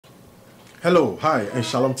Hello, hi, and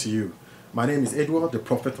shalom to you. My name is Edward, the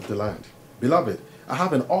prophet of the land. Beloved, I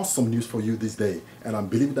have an awesome news for you this day, and I'm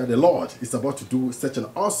believing that the Lord is about to do such an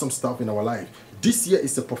awesome stuff in our life. This year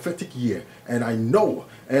is a prophetic year, and I know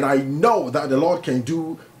that the Lord can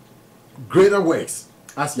do greater works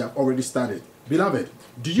as He have already started. Beloved,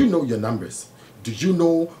 do you know your numbers? Do you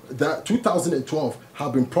know that 2012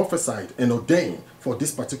 have been prophesied and ordained for this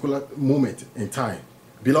particular moment in time?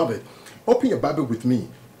 Beloved, open your Bible with me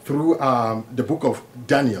through the book of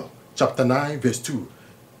Daniel, chapter 9, verse 2,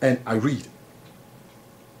 and I read,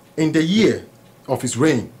 "In the year of his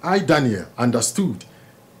reign, I, Daniel, understood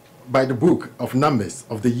by the book of Numbers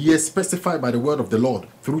of the years specified by the word of the Lord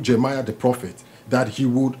through Jeremiah the prophet, that he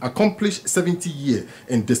would accomplish 70 years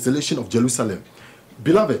in desolation of Jerusalem."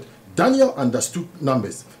 Beloved, Daniel understood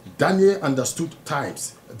numbers. Daniel understood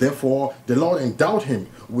times. Therefore, the Lord endowed him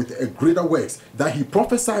with a greater works, that he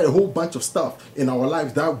prophesied a whole bunch of stuff in our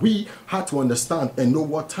lives that we had to understand and know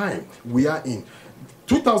what time we are in.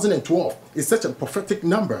 2012 is such a prophetic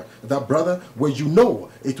number that, brother, when you know,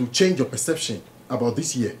 it will change your perception about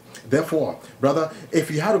this year. Therefore, brother, if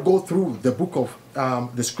you had to go through the book of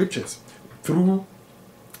the scriptures, through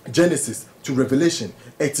Genesis to Revelation,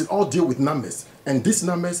 it all deal with numbers. And these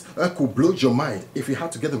numbers could blow your mind if you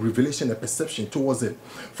had to get a revelation and perception towards it.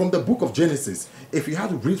 From the book of Genesis, if you had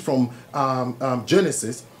to read from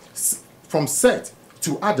Genesis, from Seth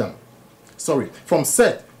to Adam, from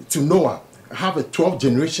Seth to Noah, have a 12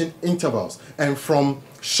 generation intervals. And from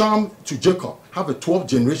Shem to Jacob, have a 12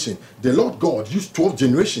 generation. The Lord God used 12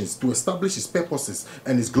 generations to establish his purposes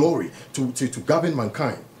and his glory to govern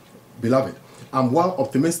mankind. Beloved, I'm well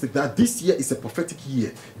optimistic that this year is a prophetic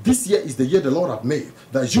year. This year is the year the Lord has made,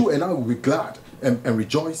 that you and I will be glad and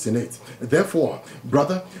rejoice in it. Therefore,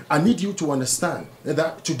 brother, I need you to understand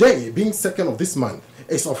that today, being 2nd of this month,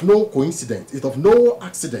 is of no coincidence, it's of no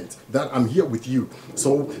accident that I'm here with you.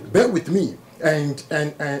 So bear with me and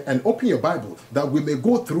open your Bible that we may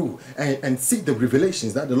go through and see the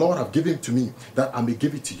revelations that the Lord have given to me, that I may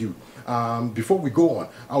give it to you. Before we go on,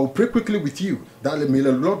 I will pray quickly with you that may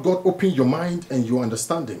the Lord God open your mind and your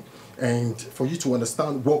understanding, and for you to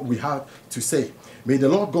understand what we have to say. May the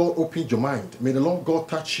Lord God open your mind. May the Lord God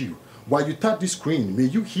touch you. While you tap this screen, may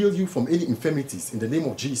you heal you from any infirmities. In the name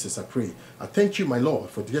of Jesus, I pray. I thank you, my Lord,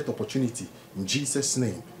 for the opportunity. In Jesus'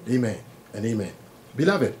 name, amen and amen.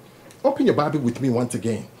 Beloved, open your Bible with me once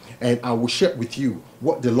again, and I will share with you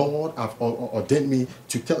what the Lord has ordained me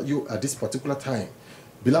to tell you at this particular time.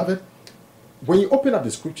 Beloved, when you open up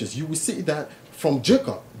the scriptures, you will see that from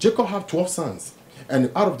Jacob had 12 sons.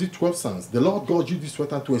 And out of these 12 sons, the Lord God used this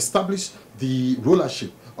weapon to establish the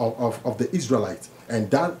rulership of the Israelites.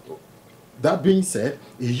 And that being said,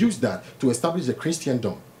 he used that to establish the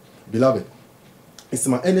Christendom. Beloved, it's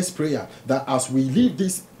my earnest prayer that as we live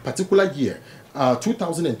this particular year,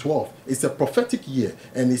 2012 is a prophetic year,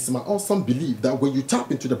 and it's my awesome belief that when you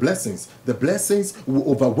tap into the blessings will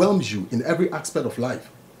overwhelm you in every aspect of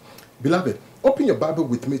life. Beloved, open your Bible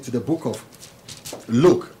with me to the book of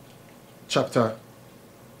Luke chapter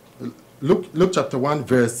 1,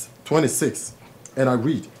 verse 26, and I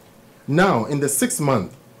read, "Now in the 6th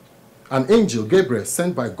month, an angel Gabriel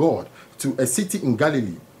sent by God to a city in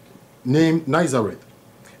Galilee named Nazareth,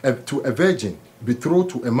 to a virgin betrothed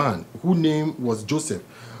to a man whose name was Joseph,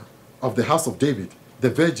 of the house of David. The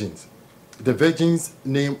virgin's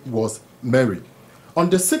name was Mary. On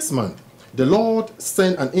the 6th month, the Lord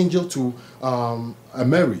sent an angel to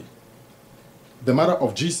Mary, the mother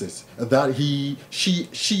of Jesus, that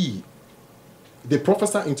they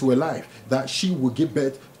prophesied into her life that she will give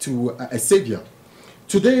birth to a savior.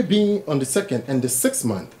 Today being on the 2nd and the 6th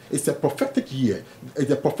month, it's a prophetic year, it's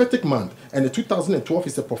a prophetic month, and the 2012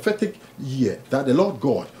 is a prophetic year that the Lord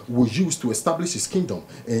God will use to establish his kingdom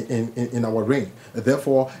in our reign.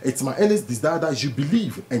 Therefore, it's my earnest desire that you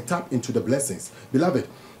believe and tap into the blessings. Beloved,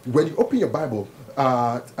 when you open your Bible,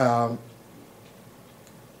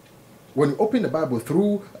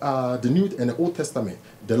 through the New and the Old Testament,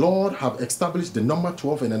 the Lord have established the number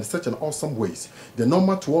 12 in such an awesome ways. The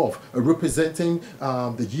number 12 representing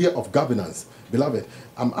the year of governance. Beloved,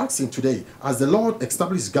 I'm asking today, as the Lord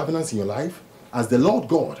establishes governance in your life, as the Lord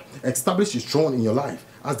God established his throne in your life,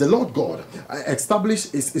 as the Lord God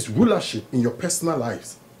established his rulership in your personal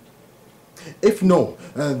lives. If no,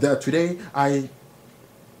 that today I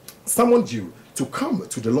summoned you to come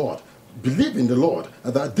to the Lord. Believe in the Lord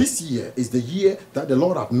that this year is the year that the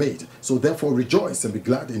Lord have made. So therefore rejoice and be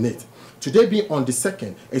glad in it. Today being on the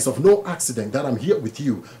 2nd, it's of no accident that I'm here with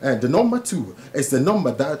you. And the number 2 is the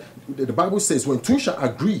number that the Bible says when two shall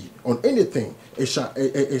agree on anything, it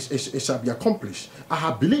shall be accomplished. I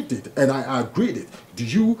have believed it and I agreed it. Do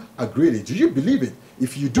you agree with it? Do you believe it?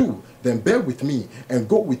 If you do, then bear with me and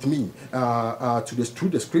go with me through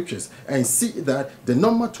the scriptures and see that the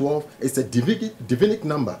number 12 is a divinic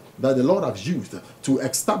number that the Lord has used to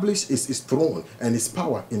establish his throne and his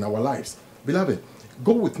power in our lives. Beloved,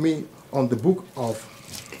 go with me on the book of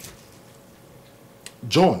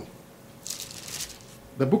John.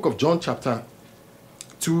 The book of John chapter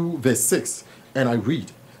 2 verse 6, and I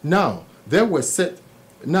read, Now there were set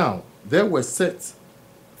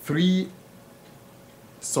three,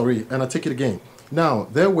 and I take it again. Now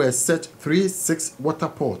there were set 3 6 water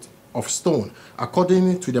pots of stone,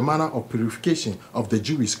 according to the manner of purification of the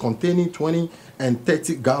Jews, containing 20 and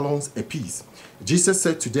 30 gallons apiece. Jesus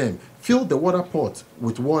said to them, Fill the water pot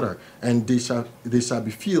with water, and they shall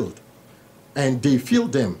be filled. And they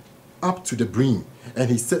filled them up to the brim.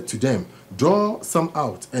 And he said to them, Draw some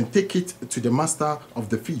out and take it to the master of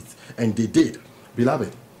the feast. And they did.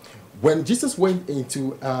 Beloved, when Jesus went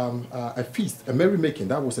into a feast, a merrymaking,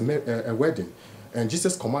 that was a wedding, and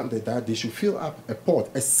Jesus commanded that they should fill up a pot,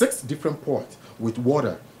 a 6 different pot with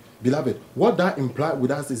water. Beloved, what that implied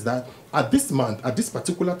with us is that at this month, at this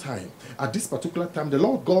particular time, the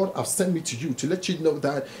Lord God has sent me to you to let you know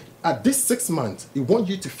that at this 6 months, He wants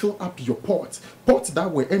you to fill up your pots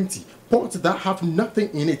that were empty, pots that have nothing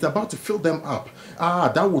in it, about to fill them up.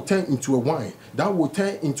 That will turn into a wine, that will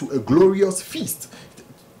turn into a glorious feast.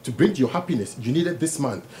 To bring your happiness, you need it this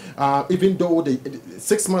month. Even though the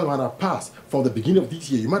 6 months might have passed from the beginning of this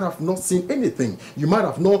year, you might have not seen anything. You might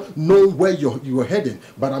have not known where you were heading.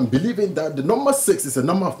 But I'm believing that the number 6 is a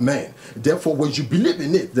number of man. Therefore, when you believe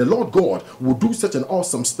in it, the Lord God will do such an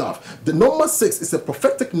awesome stuff. The number 6 is a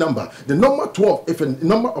prophetic number. The number 12 is a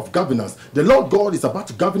number of governance. The Lord God is about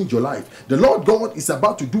to govern your life. The Lord God is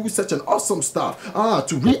about to do such an awesome stuff.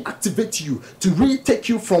 To reactivate you, to retake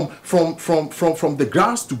you from the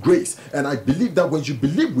grass to grace. And I believe that when you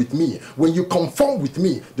believe with me, when you conform with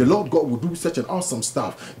me, the Lord God will do such an awesome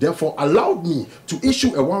stuff. Therefore, allow me to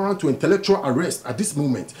issue a warrant to intellectual arrest at this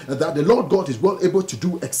moment, and that the Lord God is well able to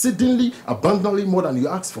do exceedingly abundantly more than you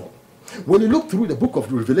ask for. When you look through the book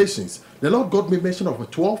of Revelations, the Lord God made mention of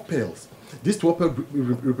 12 pearls. These 12 pearls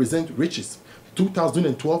represent riches.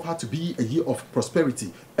 2012 had to be a year of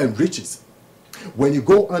prosperity and riches. When you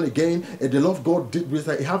go on again, the Lord God did with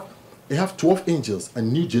they have 12 angels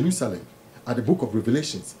and New Jerusalem at the book of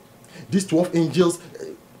Revelations. These 12 angels,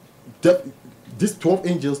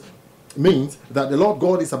 means that the Lord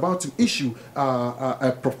God is about to issue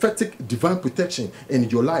a prophetic divine protection in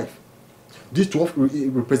your life. These 12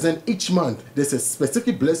 represent each month. There's a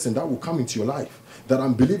specific blessing that will come into your life. That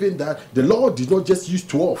I'm believing that the Lord did not just use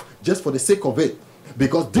 12 just for the sake of it.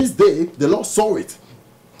 Because this day, the Lord saw it.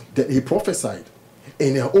 That He prophesied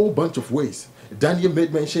in a whole bunch of ways. Daniel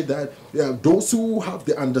made mention that those who have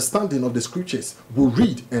the understanding of the scriptures will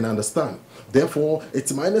read and understand. Therefore,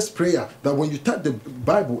 it's my earnest prayer that when you touch the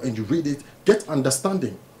Bible and you read it, get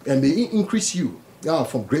understanding, and may it increase you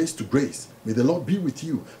from grace to grace. May the Lord be with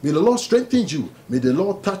you. May the Lord strengthen you. May the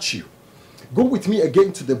Lord touch you. Go with me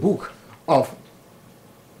again to the book of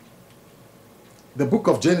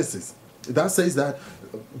Genesis. That says that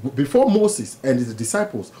before Moses and his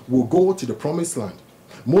disciples will go to the promised land,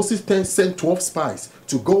 Moses then sent 12 spies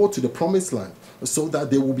to go to the promised land so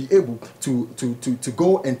that they will be able to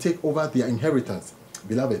go and take over their inheritance.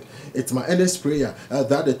 Beloved, it's my earnest prayer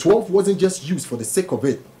that the 12 wasn't just used for the sake of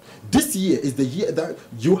it. This year is the year that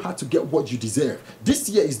you had to get what you deserve. This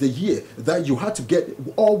year is the year that you had to get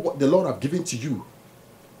all what the Lord have given to you.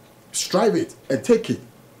 Strive it and take it.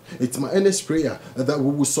 It's my earnest prayer that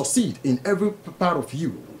we will succeed in every part of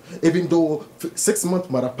you, even though 6 months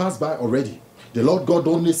might have passed by already. The Lord God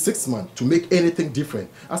don't need 6 months to make anything different.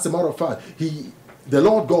 As a matter of fact, the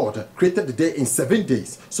Lord God created the day in 7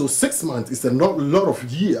 days. So 6 months is a lot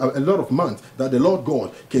of months that the Lord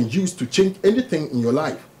God can use to change anything in your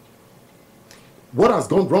life. What has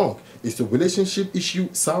gone wrong? Is your relationship issue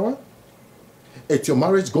sour? Is your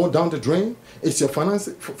marriage going down the drain? Is your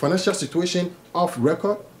financial situation off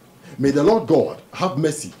record? May the Lord God have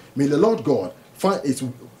mercy. May the Lord God find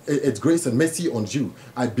its grace and mercy on you.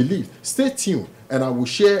 I believe. Stay tuned, and I will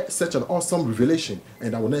share such an awesome revelation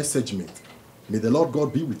and our next segment. May the Lord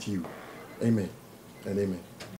God be with you. Amen and amen.